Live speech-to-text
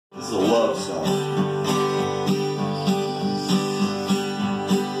is a love song.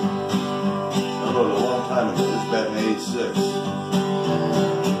 I wrote it a long time ago. This is back in '86.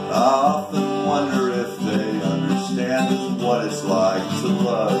 I often wonder if they understand what it's like to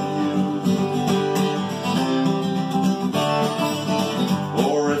love you,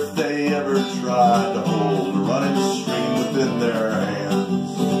 or if they ever tried to hold a running stream within their hands.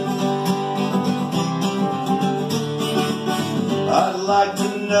 I'd like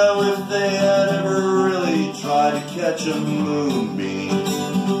to know if they had ever really tried to catch a moonbeam,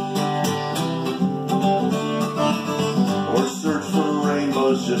 or search for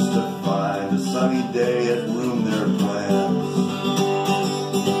rainbows just to find a sunny day that ruined their plans.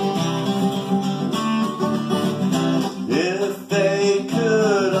 If they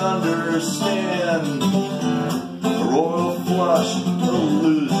could understand a royal flush, a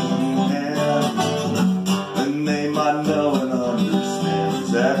losing hand, then they might know and understand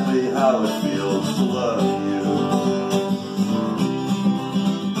exactly how it feels to love you.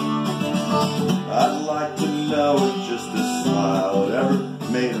 I'd like to know if just a smile had ever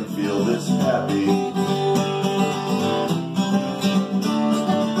made them feel this happy,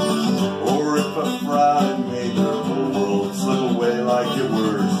 or if a frown had made their whole world slip away like it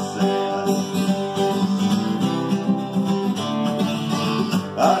were sand.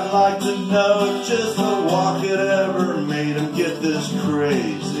 I'd like to know if just a walk had ever made them get this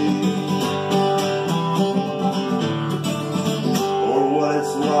crazy, or what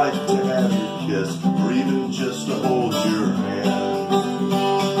it's like to have your kiss, or even just to hold your hand.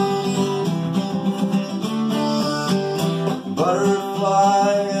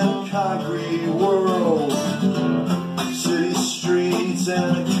 Butterfly in a concrete world, city streets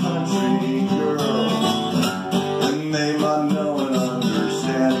and a country girl, and they might know and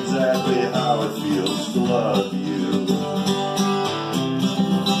understand exactly how it feels to love you.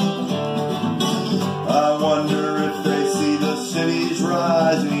 I wonder if they see the cities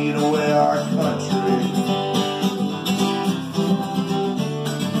rise and eat away our country.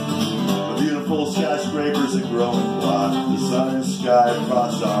 The beautiful skyscrapers that grow and block the sun and sky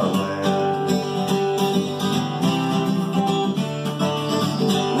across our land.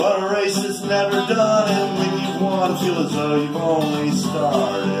 Run a race that's never done, and when you want to feel as though you've only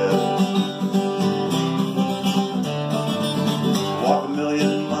started. Walk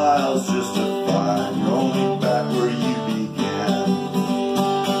 1,000,000 miles just to find you're only back where you began.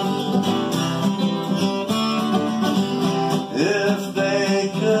 If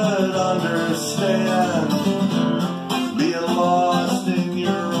they could understand being lost in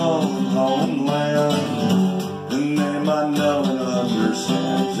your own homeland, then they might know and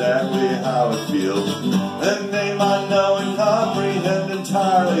understand exactly how it feels. Then they might know and comprehend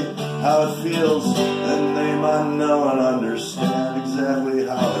entirely how it feels. Then they might know and understand exactly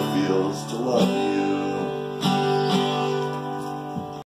how it feels to love you.